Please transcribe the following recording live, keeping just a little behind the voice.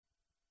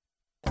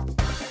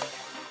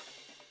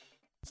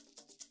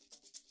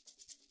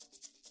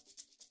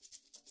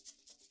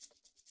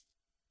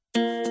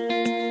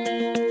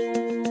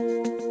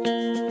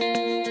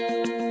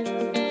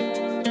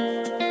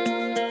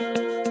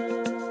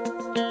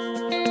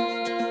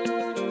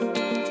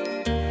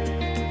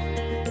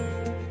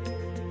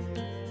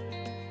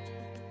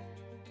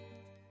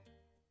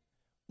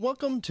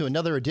Welcome to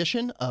another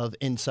edition of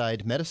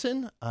Inside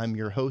Medicine. I'm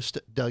your host,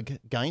 Doug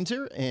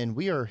Geinzer, and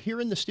we are here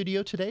in the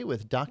studio today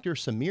with Dr.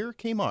 Samir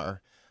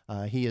Kamar.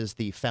 He is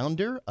the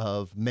founder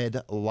of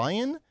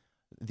MedLion,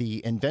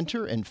 the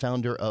inventor and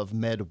founder of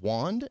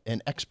MedWand,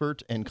 an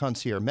expert in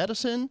concierge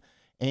medicine,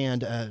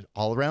 and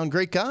all-around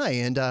great guy.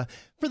 And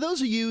for those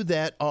of you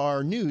that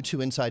are new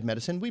to Inside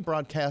Medicine, we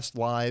broadcast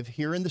live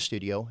here in the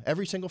studio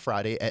every single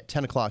Friday at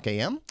 10 o'clock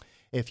a.m.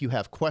 If you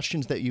have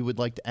questions that you would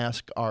like to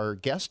ask our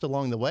guest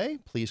along the way,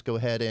 please go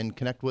ahead and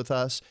connect with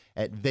us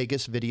at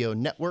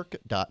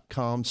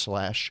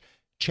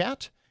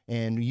vegasvideonetwork.com/chat,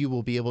 and you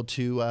will be able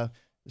to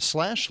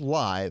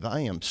 /live. I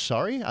am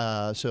sorry.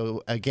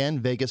 So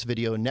again,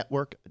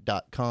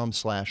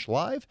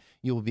 vegasvideonetwork.com/live.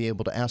 You will be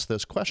able to ask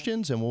those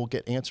questions, and we'll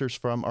get answers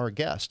from our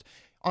guest.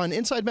 On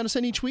Inside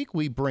Medicine each week,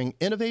 we bring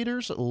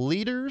innovators,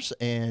 leaders,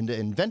 and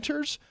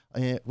inventors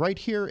right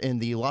here in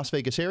the Las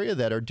Vegas area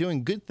that are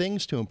doing good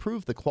things to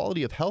improve the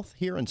quality of health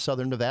here in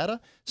Southern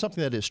Nevada,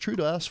 something that is true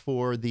to us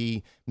for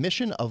the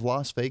mission of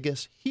Las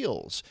Vegas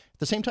Heals. At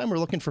the same time, we're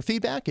looking for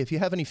feedback. If you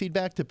have any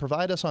feedback to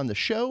provide us on the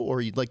show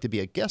or you'd like to be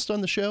a guest on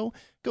the show,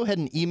 go ahead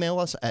and email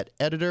us at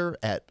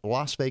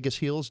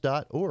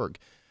editor@lasvegasheals.org.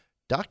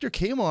 Dr.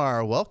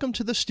 Kamar, welcome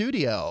to the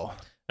studio.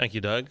 Thank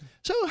you, Doug.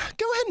 So go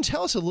ahead and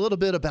tell us a little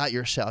bit about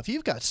yourself.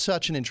 You've got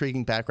such an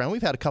intriguing background.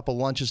 We've had a couple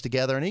lunches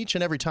together, and each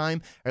and every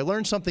time I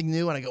learn something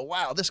new, and I go,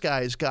 wow, this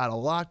guy's got a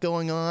lot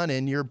going on,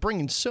 and you're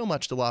bringing so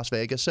much to Las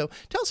Vegas. So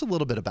tell us a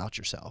little bit about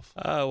yourself.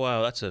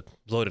 Wow, that's a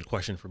loaded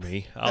question for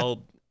me.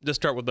 I'll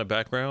just start with my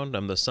background.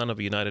 I'm the son of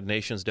a United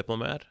Nations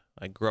diplomat.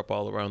 I grew up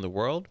all around the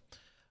world.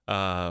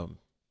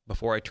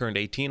 Before I turned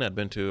 18, I'd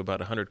been to about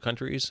 100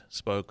 countries,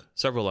 spoke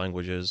several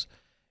languages,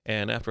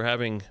 and after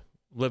having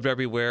lived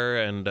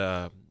everywhere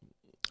and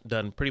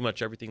done pretty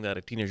much everything that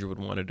a teenager would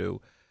want to do,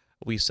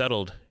 we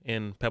settled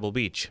in Pebble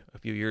Beach a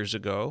few years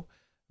ago,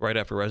 right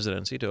after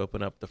residency, to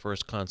open up the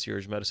first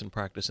concierge medicine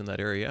practice in that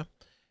area.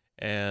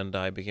 And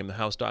I became the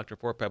house doctor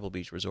for Pebble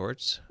Beach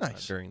Resorts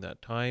during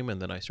that time. And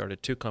then I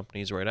started two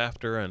companies right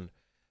after and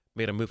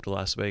made a move to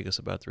Las Vegas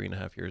about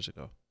 3.5 years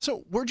ago. So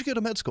where'd you go to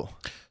med school?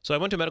 So I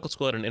went to medical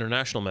school at an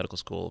international medical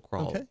school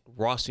called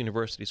Ross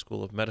University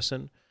School of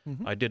Medicine.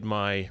 Mm-hmm. I did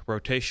my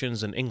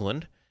rotations in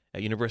England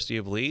at University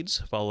of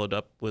Leeds, followed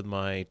up with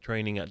my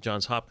training at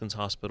Johns Hopkins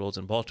Hospitals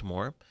in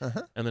Baltimore,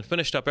 and then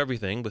finished up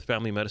everything with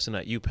family medicine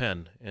at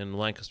UPenn in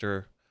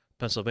Lancaster,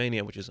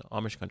 Pennsylvania, which is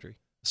Amish country.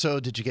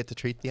 So did you get to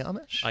treat the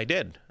Amish? I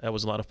did. That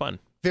was a lot of fun.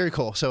 Very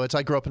cool. So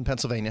I grew up in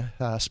Pennsylvania,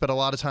 spent a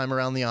lot of time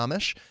around the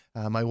Amish.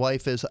 My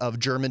wife is of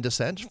German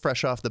descent,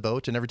 fresh off the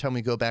boat, and every time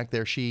we go back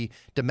there, she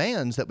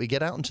demands that we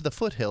get out into the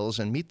foothills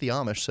and meet the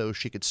Amish so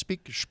she could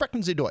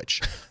sprechen Sie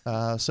Deutsch.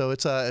 So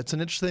it's an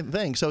interesting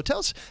thing. So tell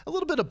us a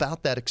little bit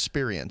about that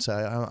experience.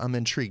 I'm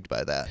intrigued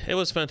by that. It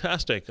was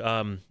fantastic.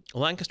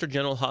 Lancaster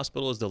General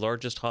Hospital is the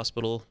largest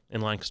hospital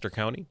in Lancaster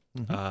County.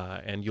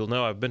 And you'll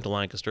know I've been to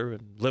Lancaster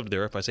and lived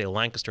there if I say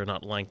Lancaster,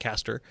 not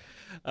Lancaster.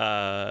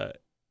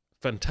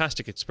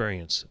 Fantastic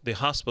experience. The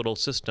hospital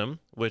system,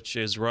 which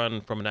is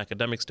run from an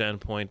academic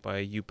standpoint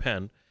by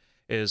UPenn,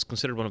 is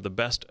considered one of the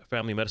best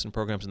family medicine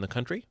programs in the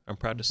country. I'm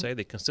proud to say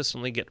they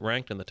consistently get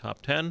ranked in the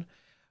top 10.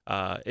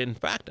 In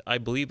fact, I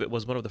believe it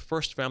was one of the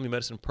first family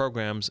medicine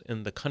programs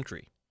in the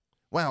country.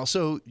 Wow.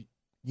 So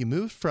you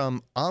moved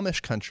from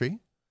Amish country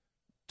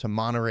to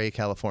Monterey,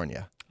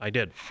 California. I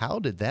did. How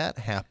did that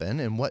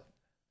happen, and what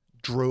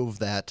drove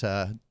that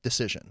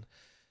decision?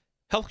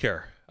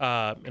 Healthcare,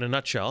 in a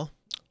nutshell.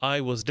 I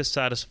was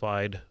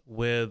dissatisfied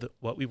with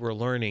what we were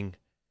learning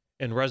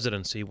in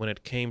residency when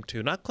it came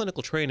to not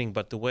clinical training,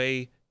 but the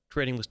way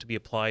training was to be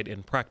applied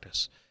in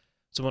practice.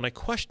 So when I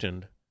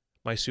questioned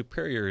my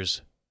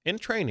superiors in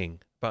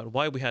training about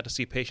why we had to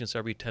see patients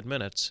every 10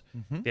 minutes,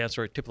 the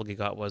answer I typically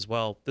got was,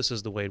 well, this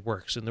is the way it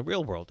works in the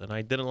real world. And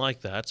I didn't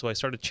like that, so I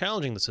started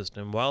challenging the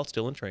system while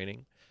still in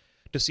training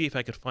to see if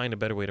I could find a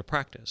better way to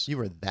practice. You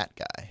were that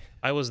guy.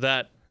 I was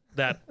that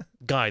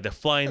guy, the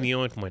fly in the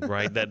ointment,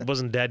 right, that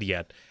wasn't dead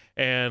yet.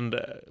 And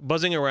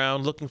buzzing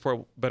around looking for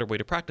a better way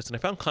to practice. And I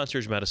found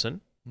concierge medicine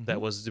that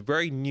was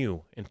very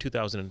new in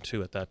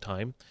 2002 at that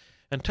time,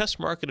 and test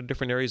marketed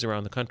different areas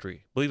around the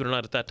country. Believe it or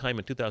not, at that time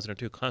in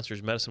 2002,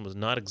 concierge medicine was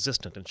not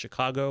existent in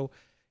Chicago,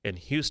 in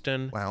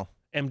Houston. Wow.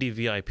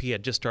 MDVIP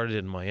had just started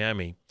in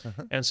Miami.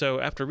 And so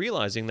after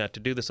realizing that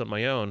to do this on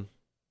my own,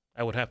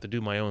 I would have to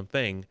do my own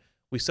thing,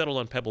 we settled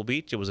on Pebble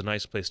Beach. It was a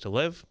nice place to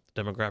live.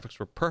 The demographics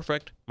were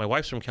perfect. My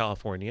wife's from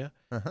California.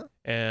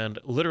 And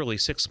literally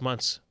 6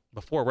 months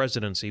before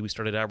residency, we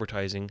started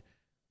advertising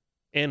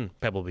in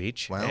Pebble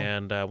Beach. Wow.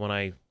 And when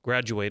I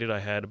graduated, I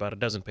had about a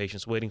dozen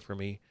patients waiting for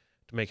me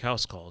to make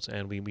house calls,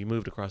 and we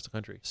moved across the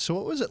country. So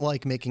what was it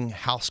like making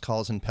house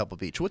calls in Pebble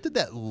Beach? What did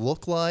that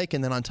look like?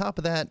 And then on top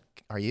of that,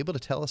 are you able to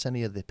tell us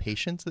any of the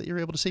patients that you were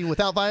able to see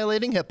without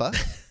violating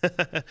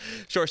HIPAA?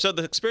 Sure. So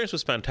the experience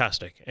was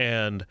fantastic.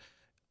 And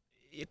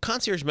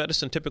concierge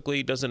medicine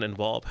typically doesn't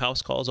involve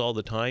house calls all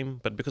the time,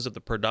 but because of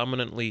the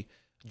predominantly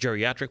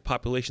geriatric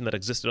population that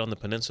existed on the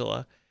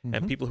peninsula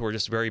and people who were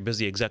just very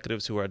busy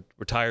executives who are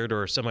retired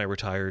or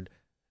semi-retired,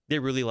 they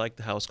really liked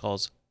the house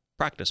calls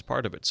practice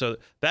part of it. So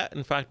that,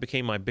 in fact,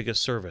 became my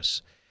biggest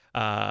service.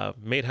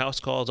 Made house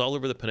calls all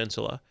over the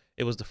peninsula.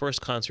 It was the first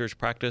concierge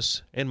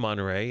practice in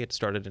Monterey. It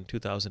started in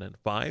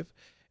 2005,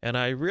 and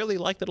I really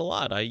liked it a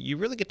lot. You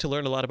really get to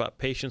learn a lot about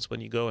patients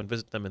when you go and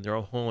visit them in their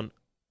own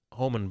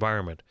home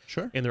environment,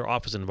 Sure. in their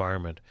office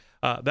environment.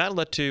 That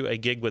led to a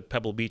gig with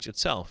Pebble Beach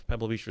itself.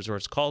 Pebble Beach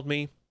Resorts called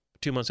me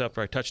 2 months after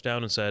I touched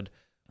down and said,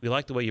 "We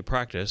like the way you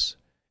practice,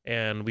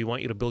 and we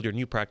want you to build your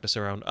new practice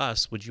around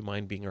us. Would you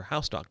mind being our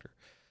house doctor?"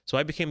 So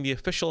I became the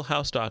official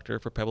house doctor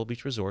for Pebble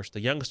Beach Resorts,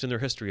 the youngest in their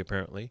history,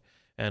 apparently.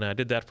 And I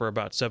did that for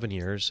about 7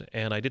 years.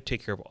 And I did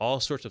take care of all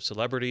sorts of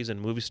celebrities and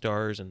movie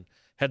stars and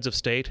heads of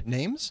state.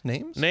 Names?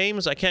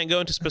 Names, I can't go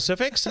into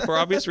specifics for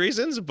obvious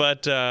reasons,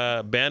 but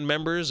band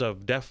members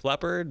of Def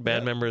Leppard,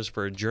 band members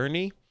for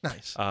Journey.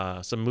 Nice.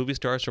 Some movie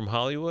stars from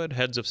Hollywood,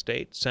 heads of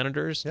state,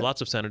 senators,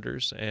 lots of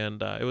senators.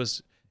 And it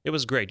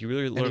was great. You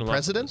really learn a lot. Any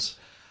presidents?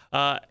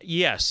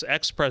 Yes,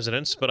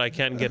 ex-presidents, but I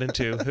can't get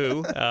into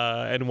who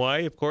and why,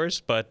 of course,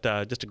 but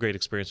just a great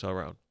experience all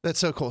around. That's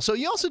so cool. So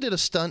you also did a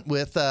stunt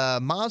with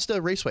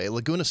Mazda Raceway,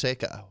 Laguna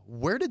Seca.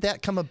 Where did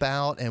that come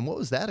about, and what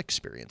was that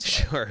experience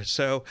like? Sure.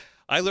 So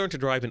I learned to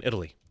drive in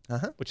Italy,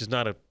 which is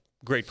not a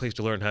great place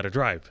to learn how to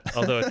drive,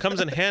 although it comes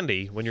in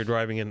handy when you're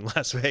driving in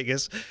Las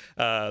Vegas.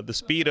 The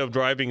speed of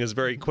driving is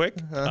very quick,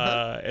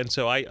 and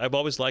so I've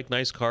always liked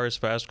nice cars,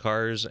 fast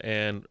cars,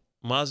 and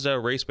Mazda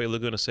Raceway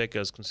Laguna Seca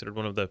is considered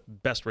one of the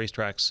best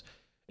racetracks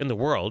in the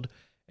world,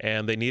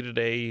 and they needed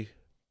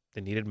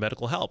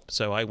medical help.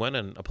 So I went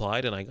and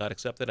applied, and I got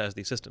accepted as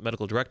the assistant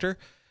medical director,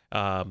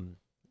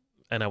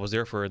 and I was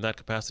there in that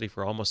capacity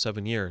for almost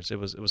 7 years. It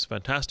was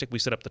fantastic. We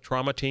set up the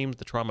trauma team,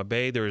 the trauma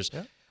bay. There's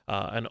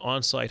an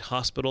on-site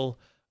hospital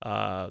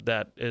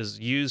that is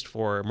used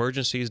for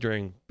emergencies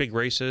during big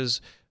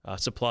races,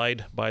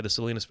 supplied by the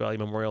Salinas Valley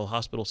Memorial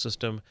Hospital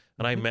System,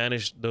 and I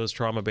managed those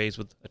trauma bays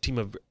with a team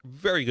of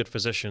very good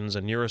physicians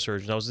and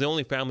neurosurgeons. I was the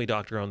only family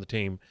doctor on the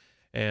team,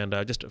 and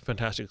just a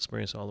fantastic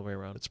experience all the way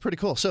around. It's pretty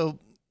cool. So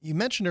you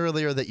mentioned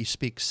earlier that you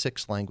speak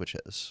 6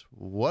 languages.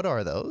 What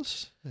are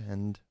those?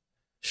 And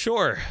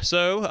Sure.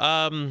 So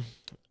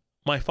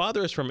my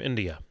father is from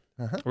India.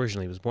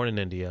 Originally, he was born in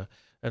India,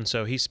 and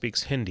so he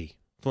speaks Hindi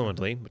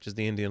fluently, which is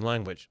the Indian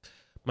language.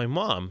 My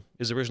mom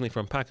is originally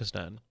from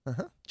Pakistan.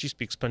 She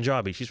speaks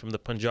Punjabi. She's from the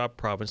Punjab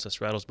province that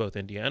straddles both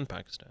India and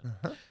Pakistan.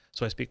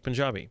 So I speak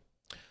Punjabi.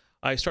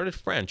 I started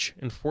French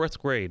in 4th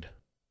grade.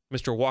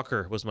 Mr.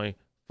 Walker was my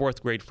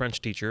 4th grade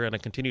French teacher, and I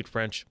continued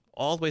French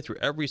all the way through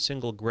every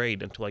single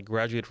grade until I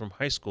graduated from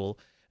high school.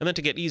 And then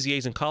to get easy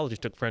A's in college, I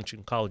took French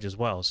in college as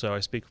well, so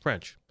I speak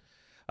French.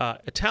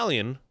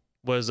 Italian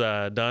was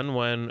done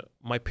when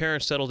my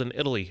parents settled in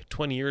Italy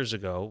 20 years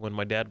ago when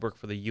my dad worked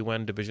for the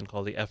UN division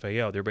called the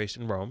FAO. They're based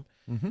in Rome.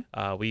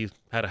 We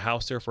had a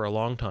house there for a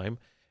long time.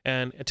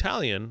 And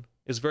Italian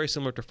is very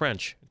similar to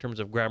French in terms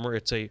of grammar.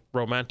 It's a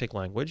romantic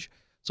language.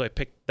 So I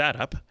picked that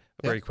up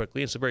very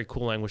quickly. It's a very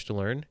cool language to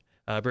learn,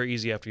 very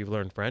easy after you've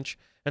learned French.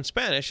 And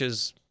Spanish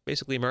is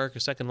basically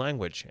America's second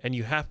language. And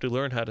you have to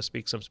learn how to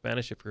speak some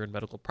Spanish if you're in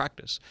medical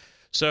practice.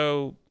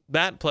 So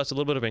that plus a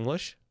little bit of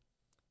English,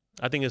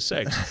 I think is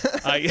 6.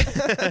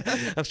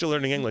 I'm still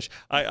learning English.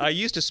 I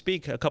used to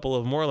speak a couple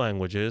of more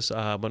languages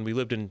when we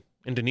lived in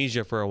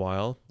Indonesia for a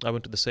while. I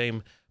went to the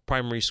same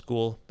primary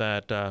school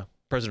that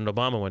President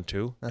Obama went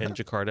to in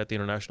Jakarta at the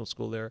international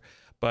school there.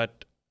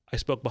 But I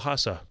spoke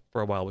Bahasa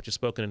for a while, which is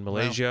spoken in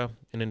Malaysia,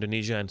 in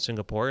Indonesia, and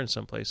Singapore in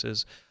some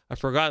places. I've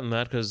forgotten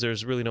that because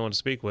there's really no one to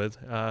speak with.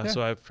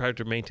 So I've tried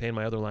to maintain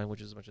my other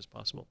languages as much as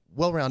possible.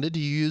 Well-rounded. Do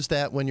you use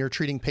that when you're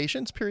treating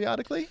patients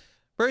periodically?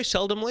 Very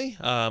seldomly.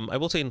 I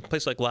will say in a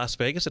place like Las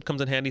Vegas, it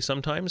comes in handy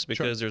sometimes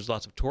because there's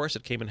lots of tourists.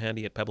 It came in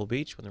handy at Pebble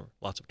Beach when there were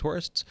lots of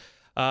tourists.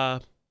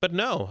 But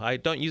no, I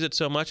don't use it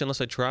so much unless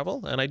I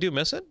travel, and I do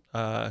miss it.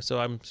 So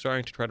I'm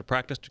starting to try to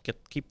practice to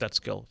keep that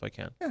skill if I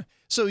can. Yeah.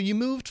 So you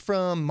moved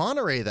from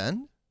Monterey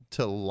then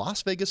to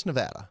Las Vegas,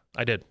 Nevada.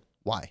 I did.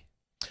 Why?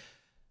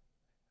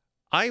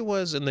 I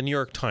was in the New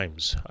York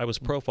Times. I was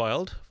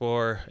profiled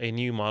for a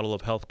new model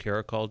of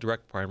healthcare called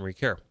direct primary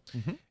care.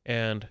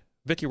 And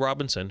Vicki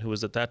Robinson, who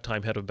was at that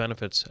time head of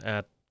benefits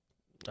at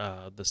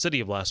the city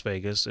of Las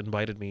Vegas,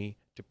 invited me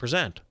to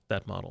present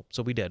that model.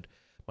 So we did.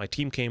 My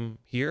team came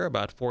here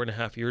about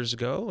 4.5 years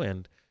ago,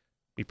 and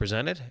we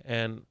presented.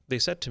 And they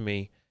said to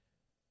me,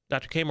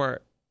 Dr.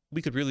 Kamar,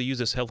 we could really use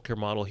this healthcare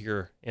model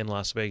here in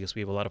Las Vegas.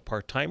 We have a lot of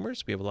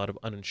part-timers. We have a lot of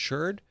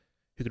uninsured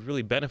who could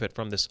really benefit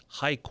from this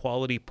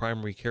high-quality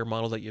primary care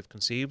model that you've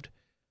conceived.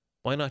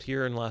 Why not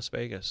here in Las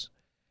Vegas?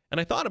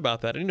 And I thought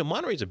about that. And,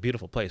 Monterey is a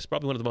beautiful place,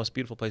 probably one of the most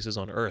beautiful places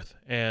on earth.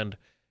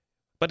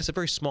 But it's a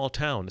very small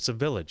town. It's a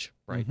village,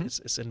 right?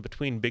 It's in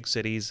between big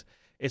cities.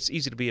 It's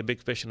easy to be a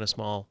big fish in a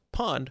small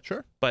pond.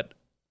 Sure. But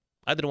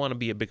I didn't want to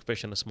be a big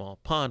fish in a small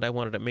pond. I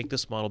wanted to make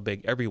this model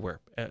big everywhere.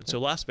 And so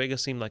Las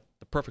Vegas seemed like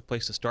the perfect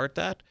place to start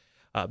that.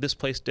 This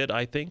place did,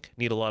 I think,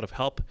 need a lot of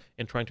help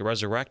in trying to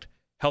resurrect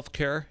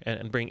healthcare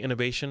and bring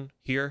innovation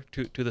here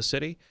to the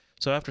city.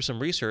 So after some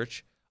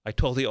research, I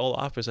told the old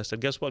office, I said,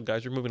 guess what,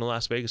 guys, we're moving to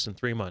Las Vegas in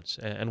 3 months.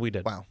 And we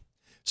did. Wow.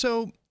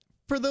 So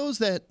for those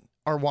that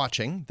are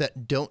watching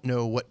that don't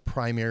know what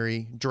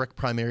direct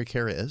primary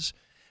care is,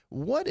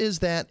 what is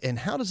that and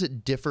how does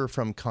it differ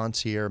from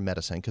concierge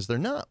medicine? Because they're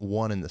not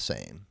one and the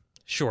same.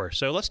 Sure.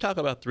 So let's talk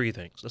about three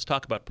things. Let's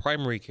talk about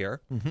primary care.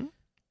 Mm-hmm.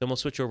 Then we'll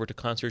switch over to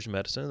concierge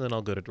medicine, and then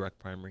I'll go to direct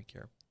primary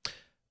care.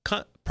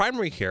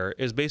 Primary care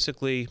is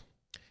basically,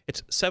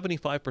 it's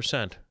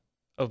 75%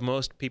 of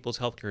most people's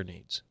healthcare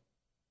needs.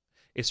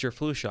 It's your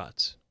flu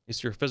shots.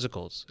 It's your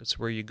physicals. It's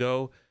where you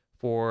go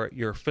for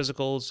your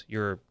physicals,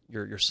 your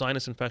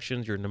sinus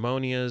infections, your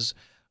pneumonias,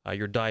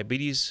 your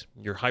diabetes,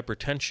 your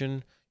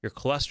hypertension, your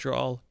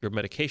cholesterol, your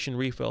medication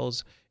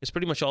refills. It's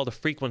pretty much all the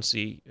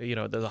frequency,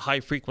 the high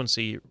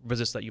frequency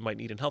visits that you might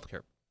need in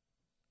healthcare.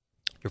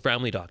 Your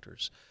family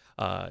doctors,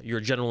 your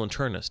general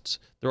internists,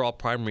 they're all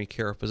primary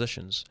care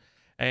physicians.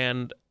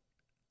 And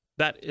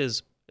that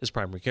is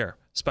primary care.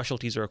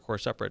 Specialties are, of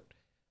course, separate.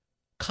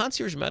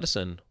 Concierge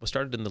medicine was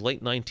started in the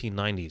late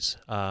 1990s.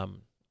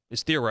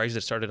 It's theorized that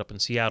it started up in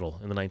Seattle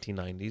in the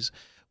 1990s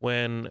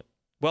when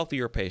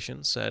wealthier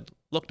patients said,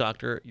 look,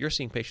 doctor, you're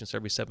seeing patients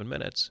every 7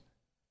 minutes.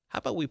 How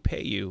about we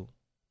pay you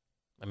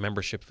a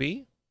membership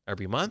fee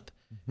every month?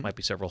 Mm-hmm. Might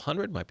be several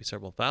hundred, might be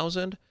several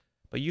thousand,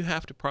 but you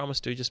have to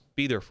promise to just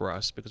be there for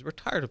us because we're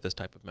tired of this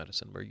type of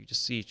medicine where you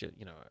just see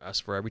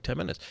us for every 10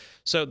 minutes.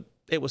 So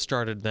it was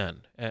started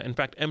then. In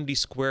fact, MD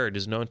Squared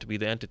is known to be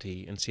the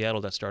entity in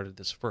Seattle that started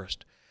this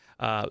first.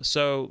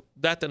 So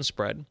that then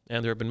spread,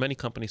 and there have been many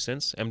companies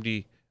since.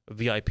 MD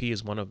VIP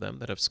is one of them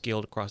that have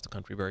scaled across the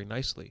country very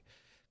nicely.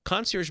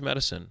 Concierge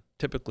medicine,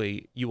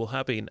 typically, you will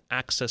have an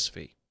access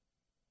fee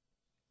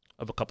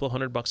of a couple of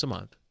 $100 a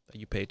month that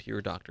you pay to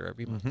your doctor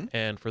every month. Mm-hmm.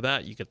 And for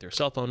that, you get their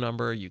cell phone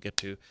number, you get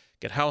to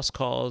get house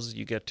calls,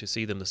 you get to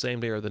see them the same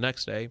day or the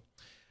next day.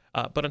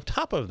 But on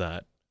top of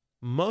that,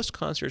 most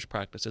concierge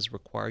practices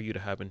require you to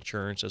have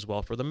insurance as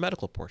well for the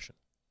medical portion.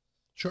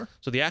 Sure.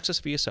 So the access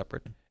fee is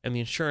separate and the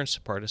insurance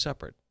part is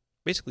separate.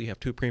 Basically, you have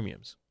two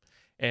premiums.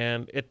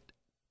 And it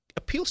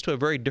appeals to a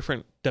very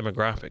different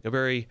demographic, a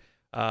very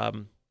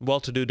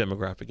well-to-do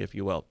demographic, if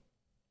you will.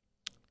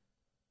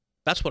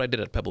 That's what I did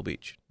at Pebble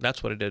Beach.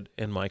 That's what I did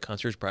in my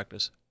concierge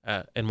practice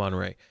in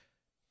Monterey.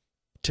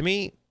 To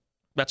me,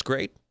 that's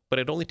great, but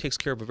it only takes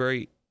care of a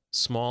very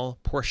small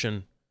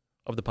portion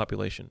of the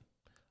population.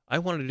 I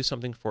wanted to do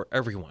something for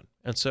everyone.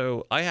 And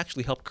so I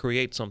actually helped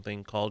create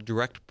something called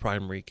direct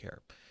primary care.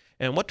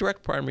 And what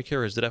direct primary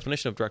care is, the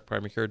definition of direct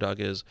primary care,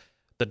 Doug, is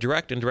the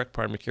direct and direct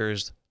primary care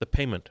is the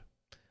payment.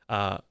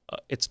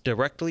 It's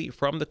directly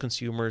from the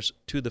consumers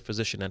to the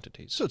physician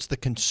entities. So it's the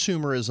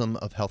consumerism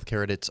of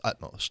healthcare at its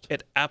utmost.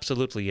 It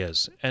absolutely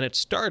is. And it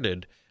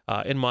started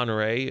in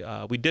Monterey.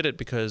 We did it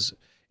because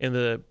in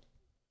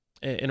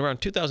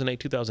around 2008,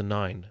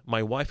 2009,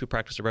 my wife, who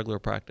practiced a regular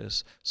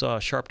practice, saw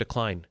a sharp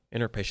decline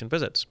in her patient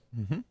visits.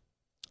 Mm-hmm.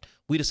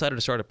 We decided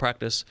to start a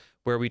practice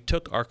where we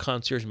took our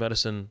concierge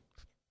medicine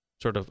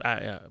sort of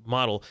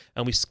model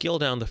and we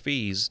scaled down the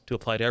fees to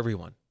apply to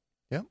everyone.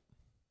 Yep.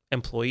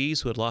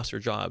 Employees who had lost their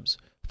jobs,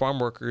 farm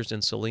workers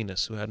in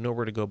Salinas who had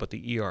nowhere to go but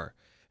the ER.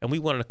 And we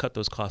wanted to cut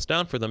those costs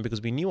down for them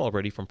because we knew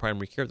already from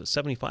primary care that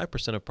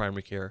 75% of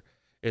primary care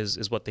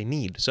is what they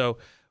need. So,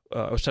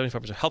 or 75%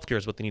 of healthcare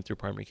is what they need through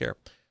primary care.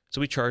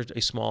 So we charged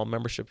a small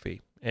membership fee,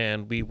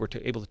 and we were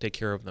able to take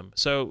care of them.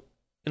 So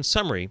in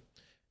summary,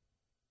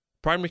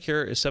 primary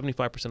care is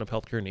 75% of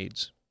healthcare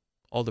needs,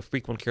 all the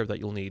frequent care that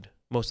you'll need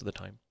most of the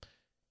time.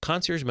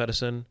 Concierge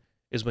medicine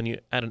is when you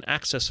add an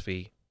access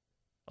fee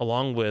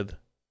along with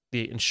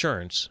the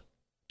insurance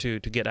to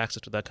get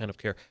access to that kind of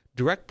care.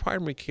 Direct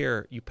primary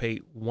care, you pay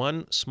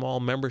one small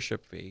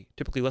membership fee,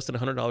 typically less than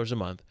 $100 a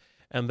month,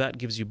 and that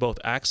gives you both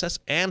access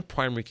and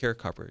primary care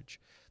coverage.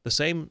 The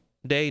same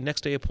day,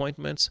 next day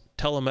appointments,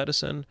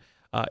 telemedicine.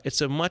 It's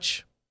a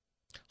much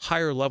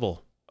higher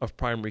level of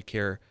primary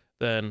care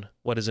than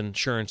what is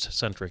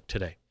insurance-centric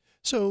today.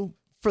 So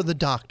for the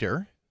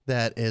doctor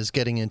that is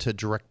getting into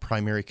direct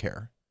primary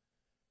care,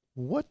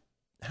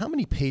 how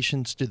many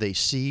patients do they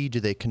see? Do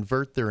they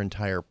convert their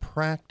entire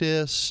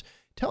practice?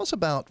 Tell us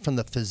about, from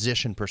the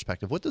physician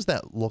perspective, what does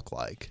that look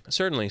like?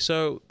 Certainly.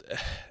 So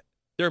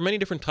there are many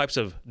different types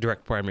of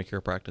direct primary care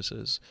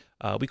practices.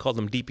 We call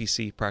them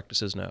DPC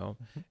practices now.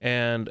 Mm-hmm.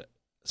 And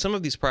some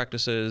of these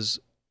practices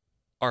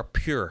are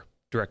pure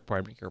direct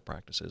primary care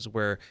practices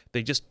where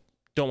they just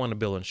don't want to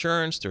bill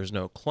insurance. There's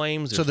no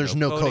claims. So there's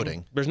no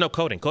coding. There's no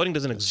coding. Coding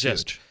doesn't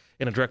exist huge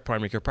in a direct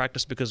primary care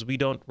practice because we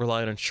don't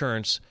rely on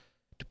insurance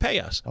to pay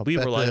us. We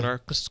rely on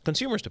our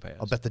consumers to pay us.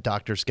 I'll bet the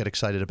doctors get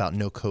excited about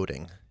no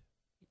coding.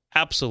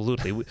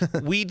 Absolutely.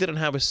 We didn't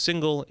have a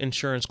single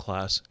insurance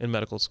class in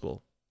medical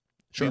school.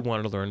 Sure. We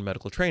wanted to learn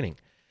medical training.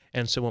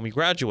 And so when we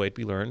graduate,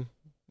 we learn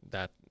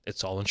that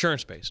it's all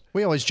insurance-based.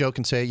 We always joke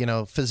and say,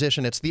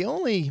 physician, it's the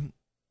only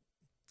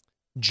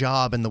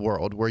job in the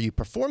world where you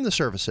perform the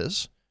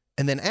services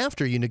and then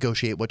after you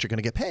negotiate what you're going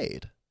to get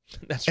paid.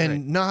 That's right.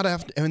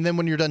 And then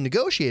when you're done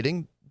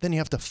negotiating, then you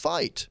have to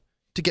fight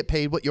to get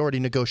paid what you already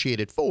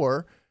negotiated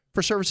for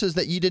services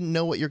that you didn't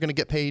know what you're going to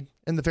get paid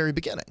in the very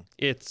beginning.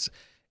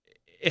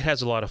 It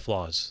has a lot of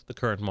flaws, the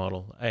current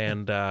model.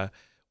 And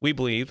we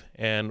believe,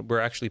 and we're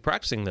actually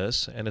practicing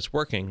this, and it's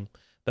working,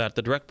 that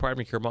the direct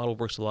primary care model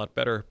works a lot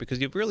better because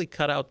you've really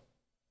cut out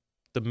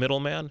the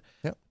middleman.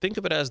 Yep. Think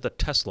of it as the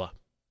Tesla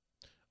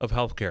of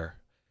healthcare.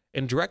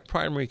 In direct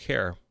primary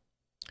care,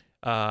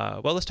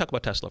 well, let's talk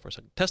about Tesla for a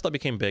second. Tesla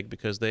became big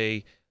because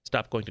they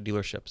stopped going to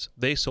dealerships.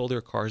 They sold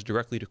their cars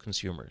directly to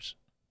consumers.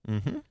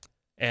 Mm-hmm.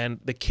 And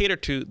they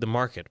catered to the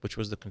market, which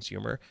was the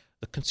consumer.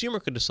 The consumer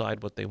could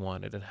decide what they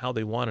wanted and how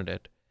they wanted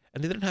it,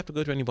 and they didn't have to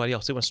go to anybody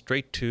else. They went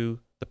straight to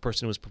the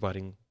person who was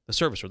providing the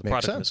service or the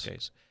Makes product sense. in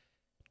this case.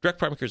 Direct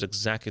primary care is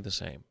exactly the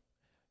same.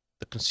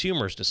 The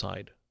consumers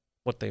decide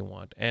what they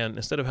want, and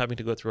instead of having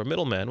to go through a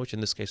middleman, which in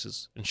this case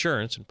is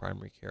insurance in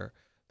primary care,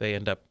 they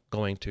end up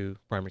going to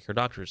primary care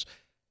doctors.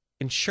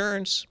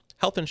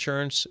 Health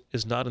insurance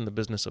is not in the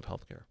business of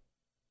healthcare.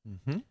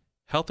 Mm-hmm.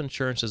 Health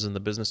insurance is in the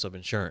business of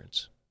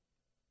insurance.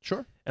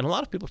 Sure. And a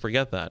lot of people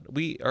forget that.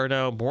 We are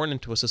now born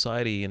into a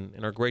society in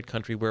our great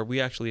country where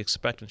we actually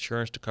expect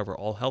insurance to cover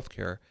all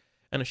healthcare,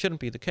 and it shouldn't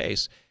be the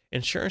case.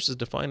 Insurance is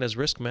defined as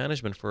risk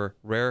management for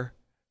rare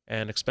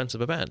and expensive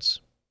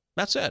events.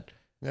 That's it.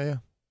 Yeah.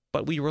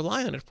 But we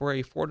rely on it for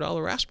a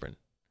 $4 aspirin,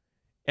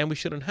 and we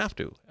shouldn't have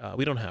to.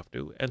 We don't have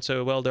to. And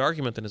so, well, the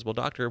argument then is, well,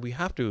 doctor, we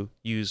have to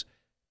use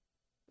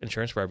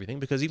insurance for everything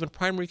because even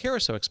primary care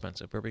is so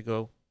expensive where we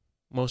go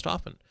most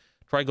often.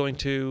 Try going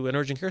to an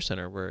urgent care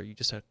center where you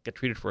just have to get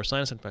treated for a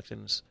sinus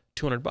infection. It's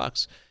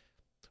 $200.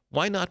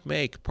 Why not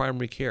make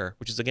primary care,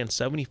 which is, again,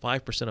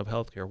 75% of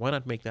healthcare, why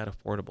not make that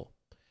affordable?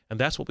 And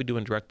that's what we do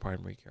in direct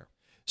primary care.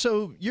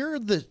 So you're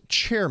the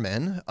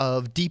chairman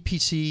of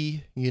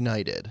DPC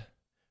United.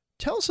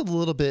 Tell us a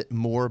little bit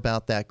more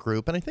about that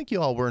group. And I think you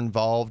all were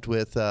involved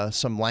with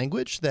some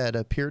language that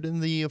appeared in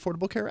the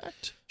Affordable Care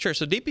Act. Sure.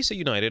 So DPC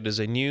United is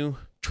a new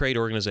trade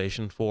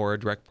organization for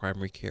direct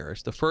primary care.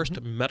 It's the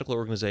first medical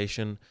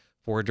organization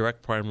for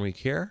direct primary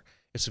care.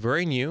 It's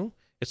very new.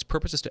 Its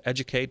purpose is to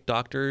educate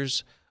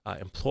doctors,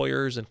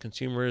 employers, and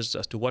consumers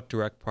as to what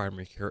direct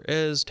primary care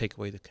is, take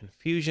away the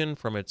confusion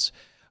from its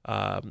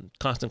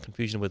constant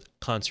confusion with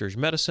concierge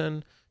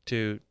medicine,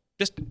 to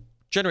just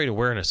generate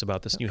awareness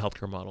about this new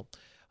healthcare model.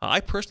 I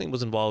personally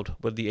was involved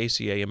with the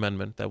ACA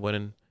amendment that went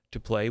into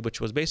play, which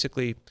was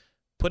basically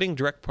putting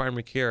direct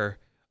primary care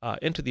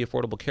into the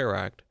Affordable Care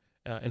Act.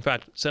 In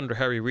fact, Senator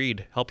Harry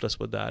Reid helped us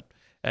with that.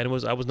 And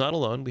I was not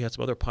alone. We had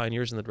some other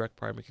pioneers in the direct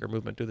primary care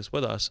movement do this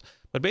with us.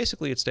 But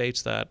basically it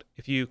states that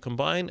if you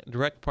combine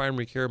direct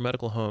primary care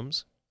medical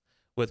homes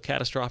with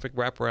catastrophic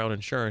wraparound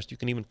insurance, you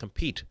can even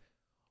compete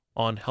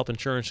on health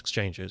insurance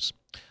exchanges.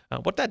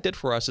 What that did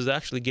for us is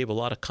actually gave a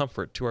lot of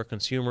comfort to our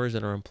consumers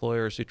and our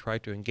employers who try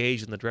to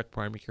engage in the direct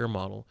primary care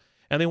model.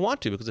 And they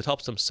want to because it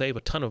helps them save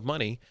a ton of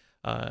money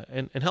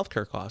in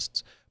healthcare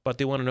costs. But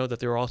they want to know that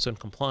they're also in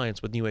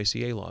compliance with new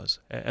ACA laws.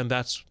 And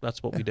that's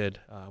what we did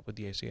with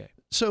the ACA.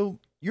 So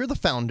you're the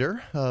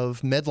founder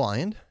of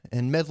Medline,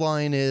 and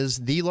Medline is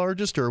the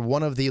largest or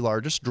one of the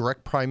largest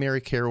direct primary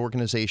care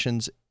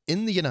organizations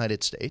in the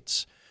United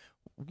States.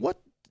 What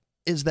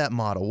is that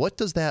model? What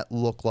does that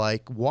look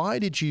like? Why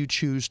did you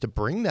choose to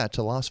bring that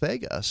to Las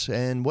Vegas,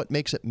 and what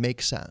makes it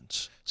make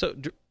sense? So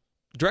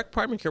direct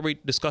primary care, we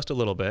discussed a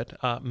little bit.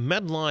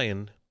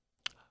 Medline,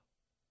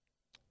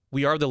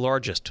 we are the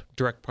largest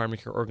direct primary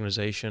care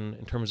organization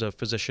in terms of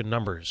physician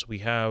numbers. We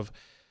have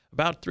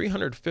about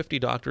 350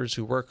 doctors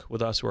who work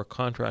with us, who are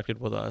contracted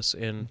with us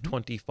in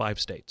 25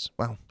 states.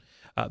 Wow.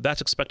 That's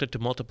expected to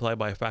multiply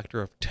by a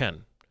factor of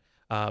 10.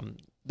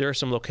 There are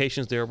some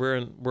locations there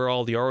where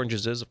all the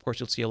oranges is. Of course,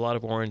 you'll see a lot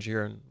of orange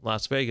here in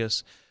Las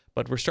Vegas,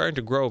 but we're starting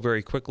to grow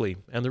very quickly.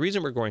 And the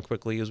reason we're growing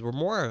quickly is we're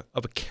more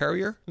of a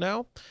carrier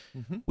now.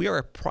 We are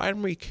a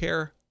primary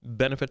care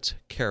benefits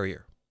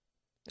carrier.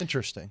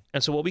 Interesting.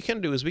 And so what we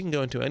can do is we can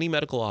go into any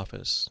medical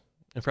office.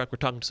 In fact, we're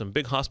talking to some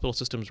big hospital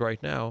systems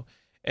right now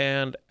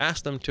and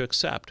ask them to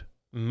accept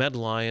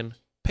Medline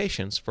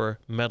patients for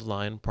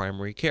Medline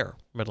primary care,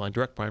 Medline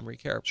direct primary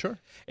care. Sure.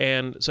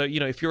 And so,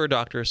 if you're a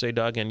doctor, say,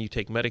 Doug, and you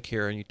take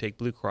Medicare and you take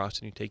Blue Cross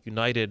and you take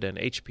United and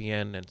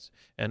HPN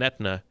and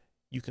Aetna,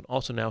 you can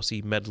also now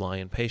see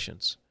Medline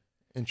patients.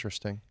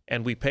 Interesting.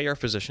 And we pay our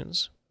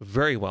physicians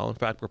very well. In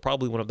fact, we're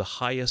probably one of the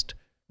highest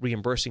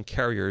reimbursing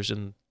carriers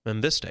in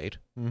this state.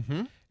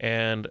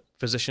 And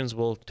physicians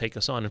will take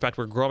us on. In fact,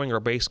 we're growing our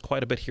base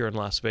quite a bit here in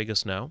Las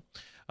Vegas now.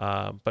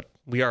 But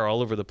we are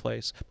all over the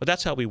place. But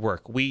that's how we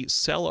work. We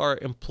sell our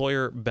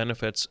employer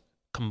benefits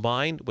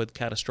combined with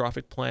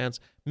catastrophic plans,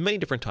 many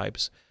different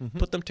types,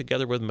 put them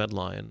together with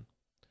Medline,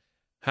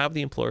 have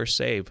the employer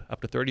save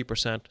up to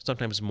 30%,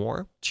 sometimes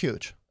more. It's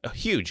huge.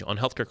 Huge on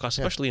healthcare costs,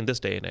 especially in this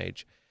day and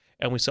age.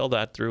 And we sell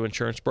that through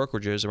insurance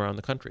brokerages around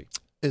the country.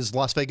 Is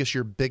Las Vegas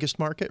your biggest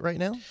market right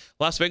now?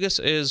 Las Vegas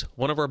is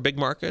one of our big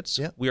markets.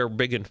 Yeah. We are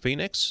big in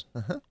Phoenix,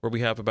 where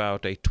we have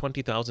about a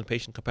 20,000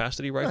 patient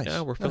capacity right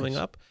now. We're filling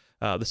up.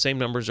 The same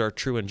numbers are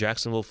true in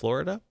Jacksonville,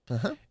 Florida.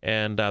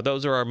 And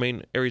those are our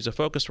main areas of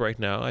focus right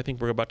now. I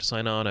think we're about to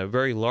sign on a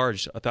very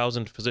large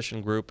 1,000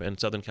 physician group in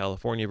Southern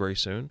California very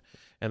soon.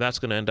 And that's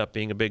going to end up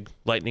being a big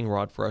lightning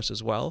rod for us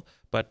as well.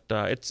 But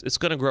it's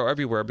going to grow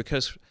everywhere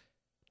because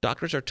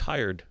doctors are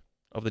tired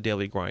of the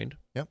daily grind.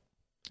 Yep.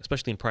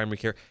 especially in primary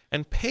care.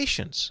 And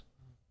patients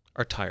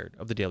are tired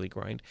of the daily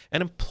grind.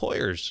 And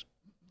employers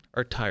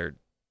are tired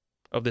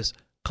of this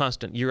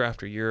constant year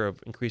after year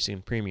of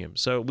increasing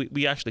premiums. So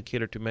we actually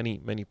cater to many,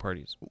 many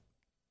parties.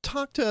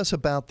 Talk to us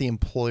about the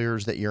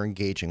employers that you're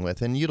engaging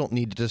with, and you don't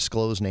need to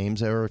disclose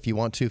names, or if you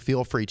want to,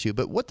 feel free to,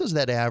 but what does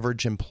that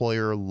average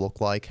employer look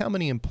like? How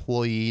many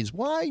employees?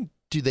 Why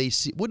do they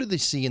see, what do they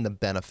see in the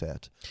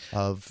benefit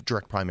of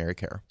direct primary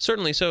care?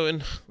 Certainly. So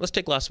let's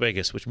take Las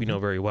Vegas, which we know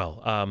very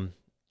well.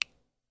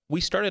 We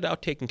started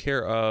out taking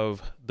care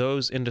of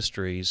those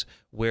industries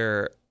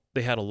where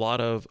they had a lot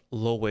of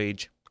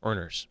low-wage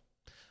earners,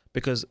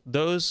 because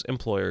those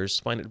employers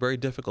find it very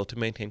difficult to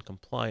maintain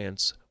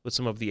compliance with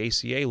some of the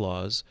ACA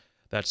laws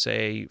that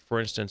say, for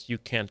instance, you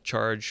can't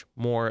charge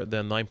more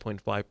than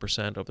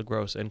 9.5% of the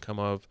gross income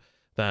of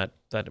that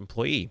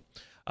employee.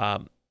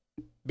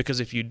 Because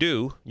if you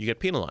do, you get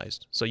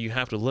penalized. So you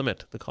have to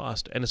limit the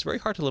cost. And it's very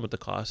hard to limit the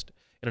cost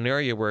in an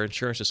area where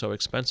insurance is so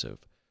expensive.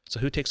 So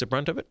who takes the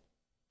brunt of it?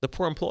 The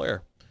poor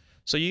employer.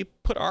 So you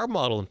put our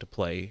model into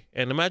play,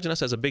 and imagine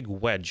us as a big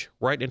wedge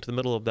right into the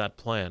middle of that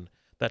plan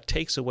that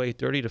takes away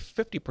 30 to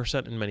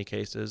 50% in many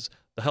cases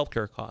the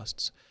healthcare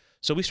costs.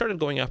 So we started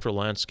going after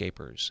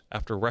landscapers,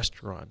 after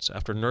restaurants,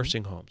 after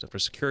nursing homes, after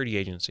security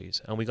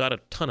agencies, and we got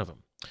a ton of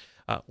them.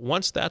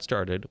 Once that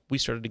started, we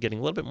started getting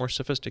a little bit more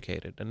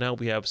sophisticated, and now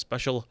we have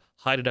special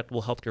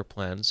high-deductible healthcare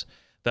plans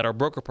that our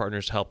broker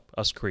partners help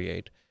us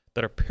create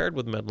that are paired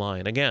with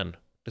Medline, again,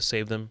 to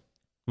save them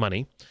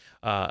money.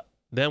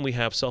 Then we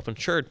have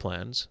self-insured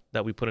plans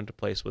that we put into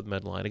place with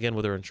Medline, again,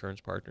 with our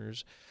insurance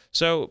partners.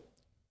 So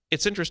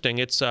it's interesting.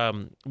 It's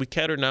we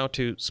cater now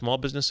to small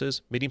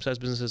businesses,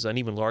 medium-sized businesses, and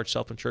even large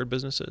self-insured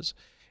businesses.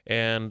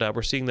 And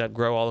we're seeing that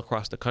grow all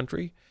across the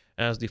country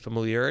as the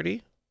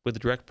familiarity with the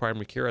direct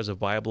primary care as a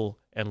viable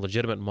and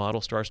legitimate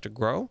model starts to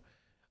grow.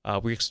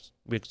 We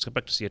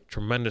expect to see a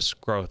tremendous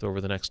growth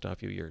over the next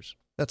few years.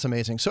 That's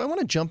amazing. So I want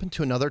to jump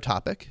into another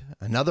topic,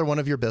 another one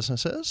of your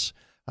businesses.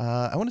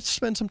 I want to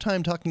spend some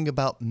time talking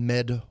about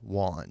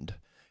MedWand.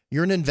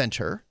 You're an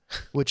inventor,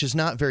 which is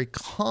not very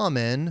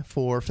common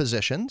for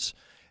physicians.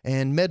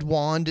 And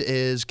MedWand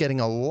is getting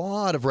a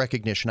lot of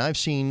recognition. I've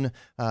seen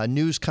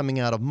news coming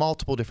out of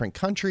multiple different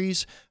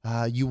countries.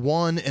 You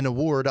won an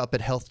award up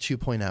at Health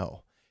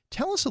 2.0.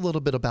 Tell us a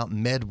little bit about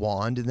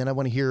MedWand, and then I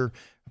want to hear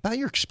about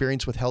your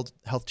experience with Health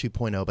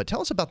 2.0. But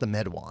tell us about the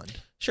MedWand.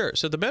 Sure.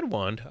 So the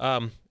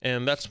MedWand,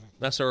 and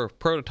that's our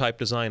prototype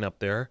design up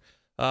there.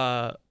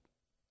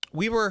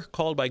 We were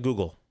called by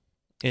Google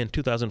in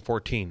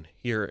 2014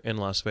 here in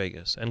Las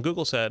Vegas, and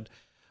Google said,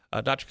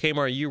 Dr.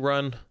 Kamar, you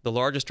run the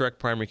largest direct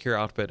primary care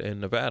outfit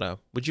in Nevada.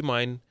 Would you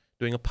mind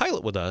doing a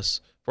pilot with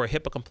us for a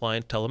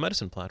HIPAA-compliant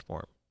telemedicine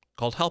platform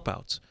called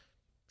HelpOuts?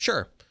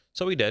 Sure.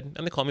 So we did,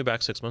 and they called me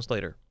back 6 months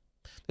later.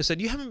 They said,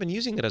 you haven't been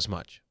using it as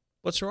much.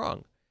 What's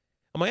wrong?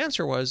 And my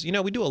answer was,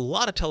 we do a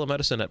lot of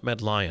telemedicine at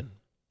MedLion.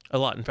 A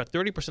lot. In fact,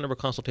 30% of our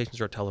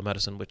consultations are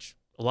telemedicine, which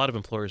a lot of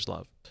employers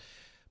love.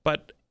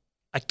 But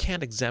I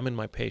can't examine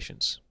my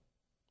patients.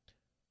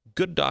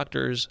 Good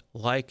doctors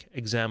like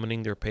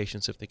examining their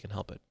patients if they can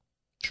help it.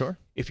 Sure.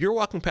 If you're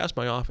walking past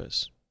my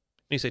office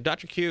and you say,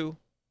 Dr. Q,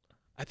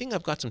 I think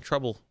I've got some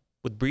trouble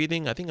with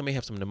breathing. I think I may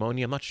have some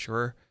pneumonia. I'm not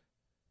sure.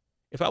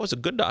 If I was a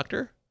good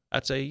doctor,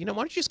 I'd say, why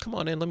don't you just come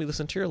on in? Let me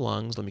listen to your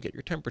lungs. Let me get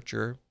your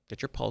temperature,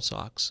 get your pulse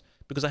ox,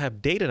 because I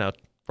have data now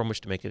from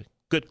which to make a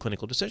good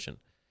clinical decision.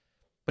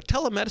 But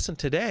telemedicine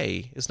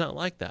today is not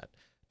like that.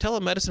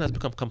 Telemedicine has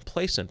become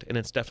complacent in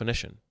its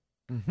definition,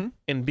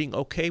 in being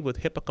okay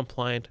with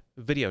HIPAA-compliant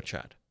video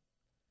chat.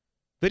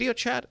 Video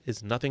chat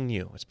is nothing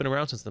new. It's been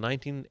around since the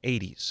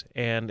 1980s.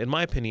 And in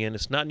my opinion,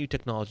 it's not new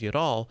technology at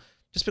all.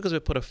 Just because we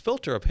put a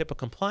filter of HIPAA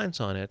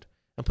compliance on it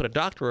and put a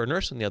doctor or a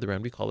nurse on the other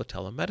end, we call it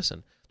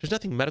telemedicine. There's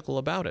nothing medical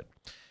about it.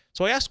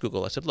 So I asked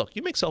Google, I said, look,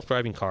 you make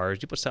self-driving cars,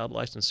 you put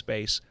satellites in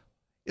space.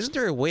 Isn't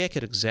there a way I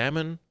could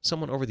examine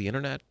someone over the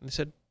internet? And they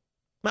said,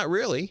 not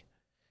really.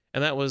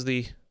 And that was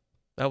the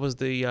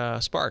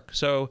spark.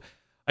 So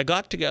I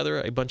got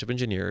together a bunch of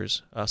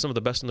engineers, some of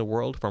the best in the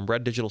world, from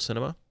Red Digital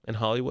Cinema in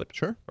Hollywood,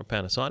 Sure, from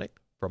Panasonic,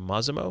 from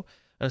Masimo.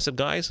 And I said,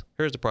 guys,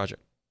 here's the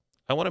project.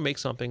 I want to make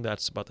something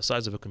that's about the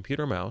size of a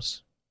computer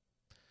mouse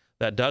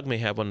that Doug may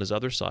have on his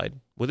other side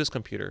with his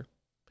computer.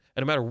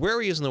 And no matter where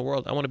he is in the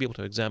world, I want to be able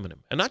to examine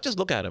him. And not just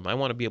look at him. I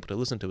want to be able to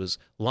listen to his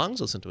lungs,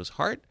 listen to his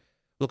heart,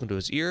 look into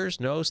his ears,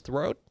 nose,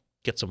 throat,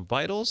 get some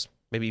vitals,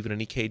 maybe even an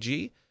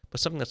EKG, but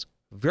something that's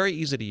very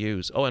easy to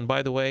use. Oh, and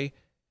by the way,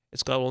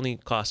 it's got only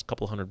cost a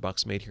couple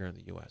 $100 made here in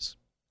the U.S.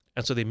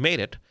 And so they made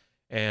it,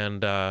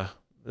 and the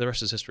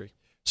rest is history.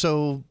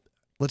 So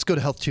let's go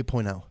to Health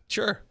 2.0.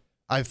 Sure.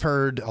 I've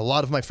heard a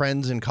lot of my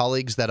friends and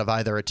colleagues that have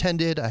either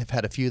attended. I've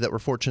had a few that were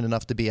fortunate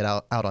enough to be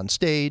out on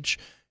stage.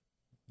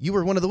 You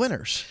were one of the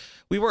winners.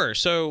 We were.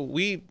 So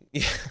we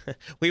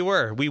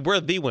were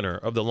the winner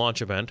of the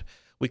launch event.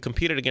 We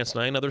competed against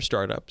 9 other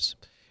startups,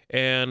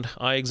 and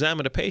I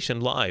examined a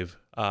patient live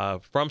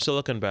from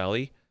Silicon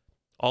Valley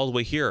all the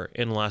way here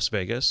in Las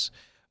Vegas.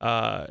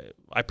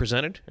 I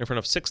presented in front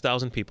of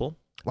 6,000 people.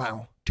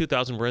 Wow.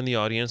 2,000 were in the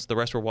audience. The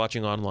rest were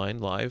watching online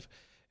live.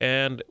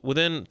 And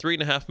within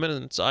 3.5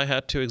 minutes, I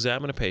had to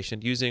examine a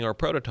patient using our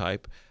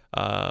prototype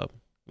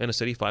in a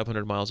city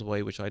 500 miles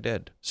away, which I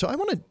did. So I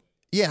want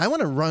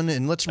to run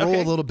and let's roll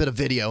a little bit of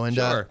video and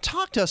Sure.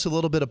 talk to us a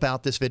little bit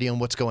about this video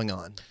and what's going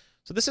on.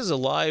 So this is a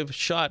live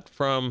shot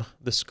from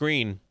the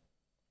screen.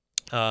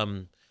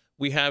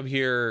 We have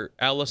here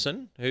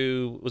Allison,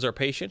 who was our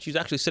patient. She's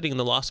actually sitting in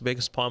the Las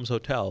Vegas Palms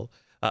Hotel,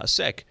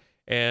 sick.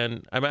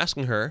 And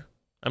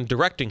I'm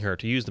directing her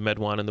to use the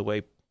MedWand in the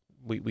way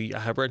we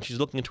have her. And she's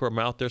looking into her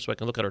mouth there so I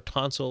can look at her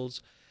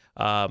tonsils.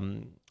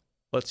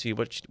 Let's see,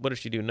 what did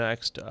she do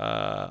next?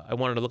 I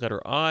wanted to look at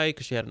her eye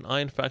because she had an eye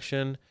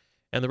infection.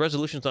 And the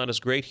resolution's not as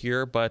great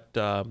here, but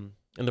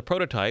in the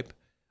prototype,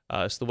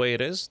 it's the way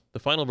it is. The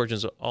final version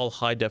is all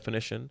high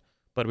definition,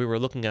 but we were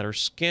looking at her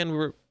skin. We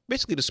were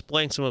basically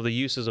displaying some of the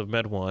uses of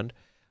MedWand.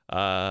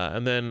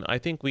 And then I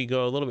think we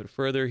go a little bit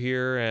further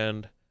here,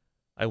 and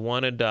I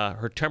wanted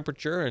her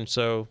temperature, and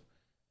so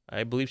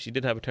I believe she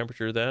did have a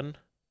temperature then.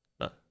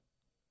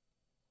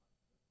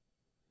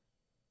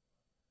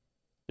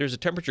 There's a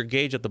temperature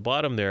gauge at the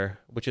bottom there,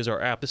 which is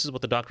our app. This is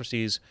what the doctor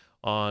sees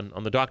on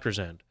the doctor's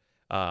end.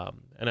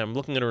 And I'm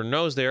looking at her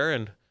nose there,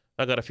 and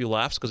I got a few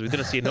laughs because we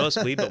didn't see a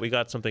nosebleed, but we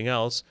got something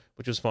else,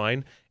 which was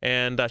fine.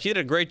 And she did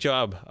a great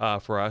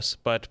job for us,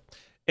 but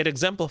it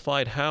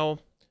exemplified how,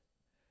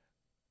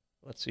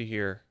 let's see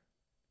here.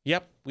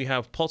 Yep, we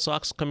have pulse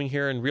ox coming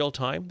here in real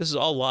time. This is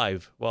all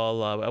live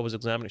while I was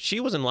examining. She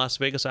was in Las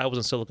Vegas. I was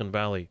in Silicon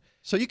Valley.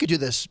 So you could do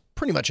this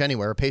pretty much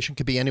anywhere. A patient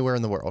could be anywhere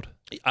in the world.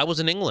 I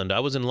was in England. I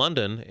was in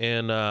London,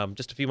 and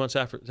just a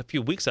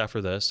few weeks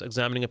after this,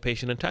 examining a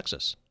patient in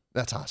Texas.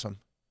 That's awesome.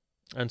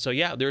 And so,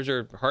 yeah, there's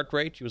her heart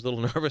rate. She was a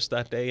little nervous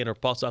that day, and her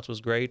pulse ox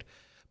was great.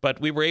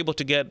 But we were able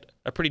to get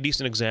a pretty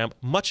decent exam,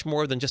 much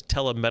more than just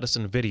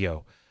telemedicine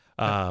video.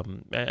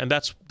 And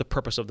that's the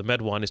purpose of the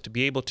MedWand, is to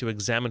be able to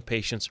examine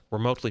patients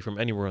remotely from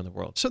anywhere in the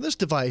world. So this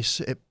device,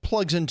 it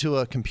plugs into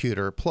a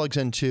computer, plugs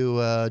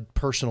into a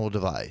personal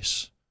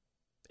device.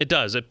 It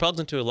does. It plugs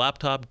into a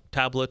laptop,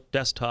 tablet,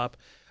 desktop.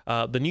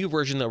 The new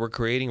version that we're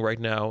creating right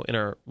now in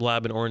our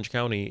lab in Orange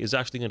County is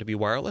actually going to be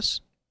wireless.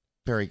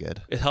 Very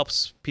good. It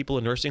helps people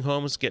in nursing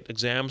homes get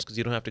exams because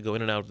you don't have to go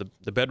in and out of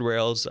the bed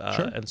rails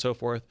Sure. and so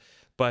forth.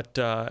 But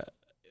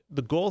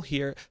the goal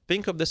here,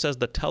 think of this as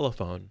the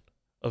telephone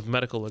of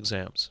medical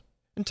exams.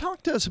 And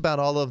talk to us about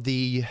all of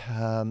the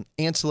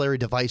ancillary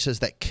devices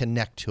that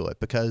connect to it,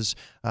 because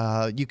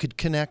you could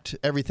connect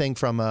everything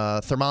from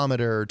a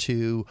thermometer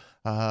to,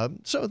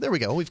 so there we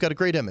go. We've got a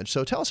great image.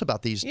 So tell us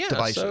about these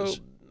devices.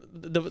 So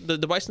the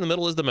device in the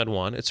middle is the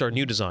MedWand. It's our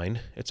new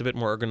design. It's a bit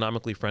more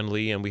ergonomically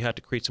friendly, and we had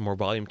to create some more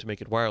volume to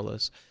make it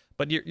wireless.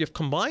 But you've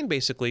combined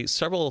basically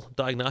several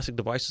diagnostic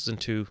devices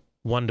into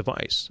one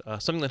device,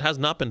 something that has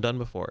not been done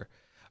before.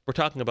 We're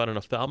talking about an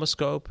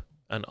ophthalmoscope,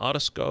 an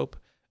otoscope,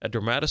 a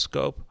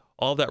dermatoscope,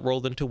 all that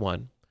rolled into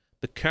one.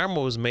 The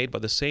camera was made by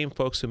the same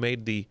folks who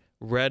made the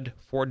Red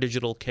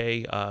 4Digital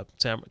K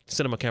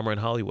cinema camera in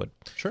Hollywood.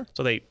 Sure.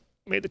 So they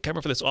made the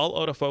camera for this, all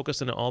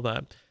autofocus and all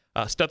that.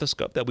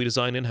 Stethoscope that we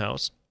design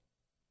in-house.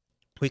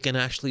 We can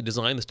actually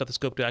design the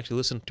stethoscope to actually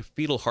listen to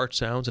fetal heart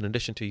sounds in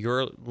addition to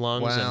your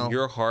lungs and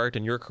your heart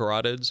and your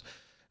carotids.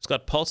 It's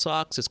got pulse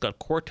ox, it's got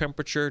core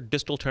temperature,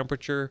 distal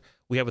temperature.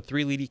 We have a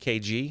 3-lead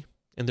EKG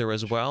in there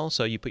as well.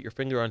 So you put your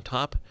finger on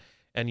top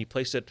and you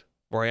place it,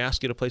 or I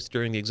ask you to place it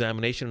during the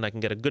examination, and I can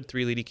get a good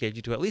 3-lead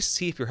EKG to at least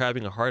see if you're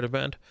having a heart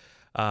event.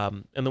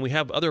 And then we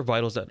have other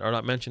vitals that are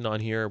not mentioned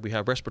on here. We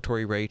have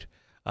respiratory rate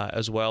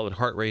as well and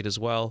heart rate as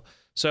well.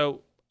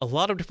 So a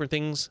lot of different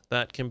things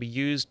that can be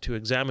used to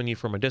examine you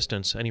from a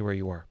distance anywhere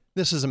you are.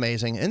 This is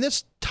amazing. And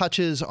this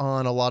touches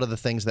on a lot of the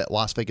things that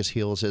Las Vegas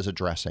Heals is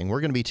addressing.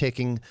 We're going to be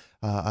taking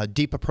a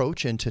deep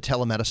approach into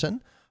telemedicine.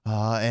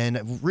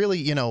 And really,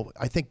 you know,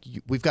 I think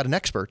we've got an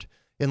expert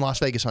in Las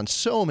Vegas on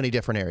so many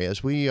different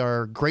areas. We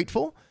are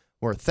grateful.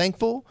 We're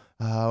thankful.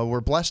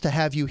 We're blessed to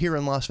have you here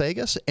in Las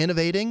Vegas,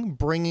 innovating,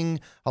 bringing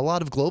a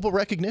lot of global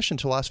recognition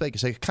to Las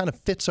Vegas. It kind of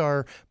fits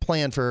our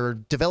plan for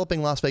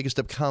developing Las Vegas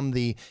to become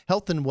the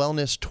health and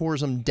wellness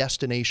tourism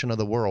destination of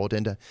the world.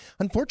 And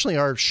unfortunately,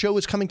 our show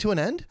is coming to an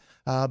end,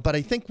 but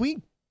I think we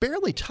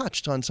barely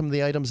touched on some of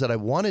the items that I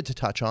wanted to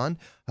touch on.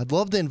 I'd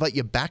love to invite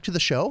you back to the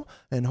show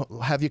and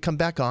have you come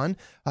back on.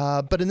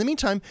 But in the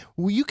meantime,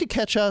 you could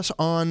catch us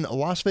on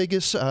Las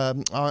Vegas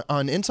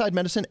on Inside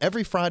Medicine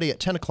every Friday at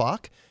 10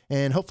 o'clock.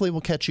 And hopefully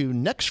we'll catch you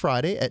next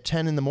Friday at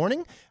 10 in the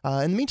morning.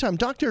 In the meantime,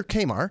 Dr.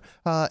 Kamar,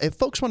 if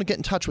folks want to get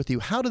in touch with you,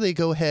 how do they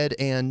go ahead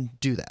and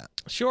do that?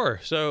 Sure.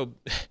 So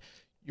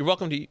you're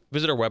welcome to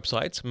visit our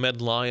websites,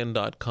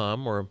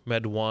 medlion.com or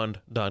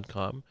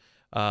medwand.com.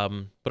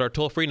 But our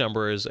toll-free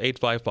number is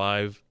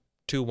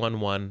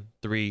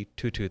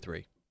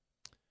 855-211-3223.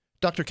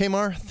 Dr.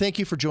 Kamar, thank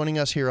you for joining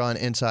us here on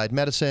Inside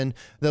Medicine.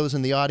 Those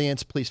in the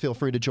audience, please feel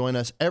free to join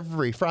us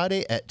every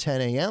Friday at 10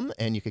 a.m.,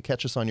 and you can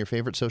catch us on your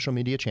favorite social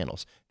media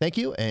channels. Thank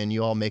you, and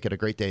you all make it a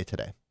great day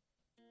today.